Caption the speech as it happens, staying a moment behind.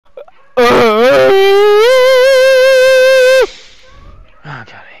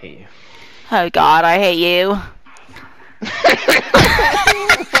Oh God, I hate you.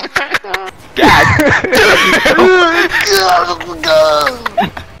 God.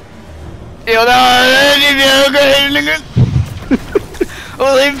 Yo, no,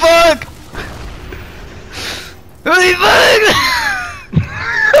 holy fuck! Holy fuck!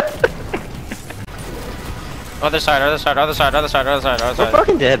 Other side, other side, other side, other side, other side, other side. We're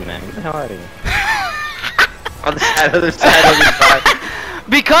fucking dead, man. Get the hell out of here. Other side, other side, other side.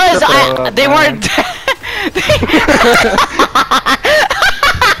 Because they weren't.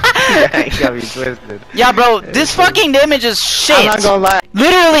 Yeah, you got me twisted. Yeah, bro, this fucking damage is shit. I'm not gonna lie.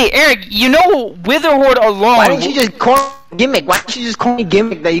 Literally, Eric, you know Witherhoard alone. Why didn't you just call gimmick? Why didn't you just call me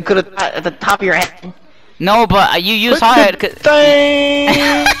gimmick that you could have at the top of your head? No, but you use high head.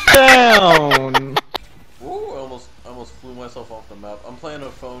 Thing down. Ooh, I almost flew myself off the map. I'm playing a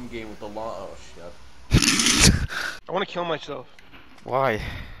phone game with the law. Oh shit. I want to kill myself. Why?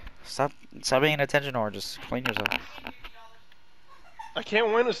 Stop paying attention, or just clean yourself. I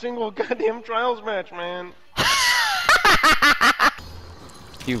can't win a single goddamn trials match, man.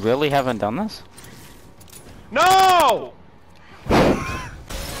 You really haven't done this? No!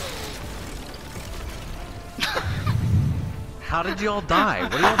 How did you all die?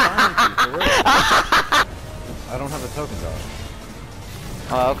 What are y'all dying to, for real? I don't have a token dog.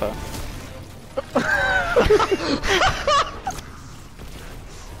 Oh, okay.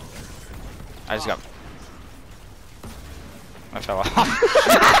 I just got. I fell off.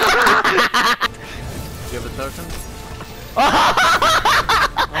 Do you have a token? I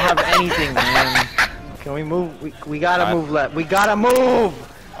don't have anything, man. Can we move? We gotta move left. We gotta move!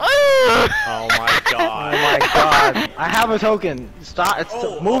 Oh my god. Oh my god. I have a token. Stop. It's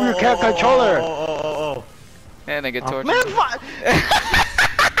move your controller. And I get tortured. Man,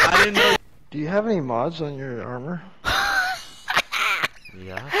 I didn't know. do you have any mods on your armor?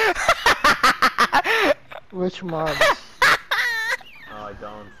 Yeah? Which mods? No, I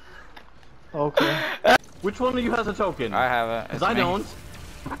don't. Okay. Which one of you has a token? I have it. Because I don't.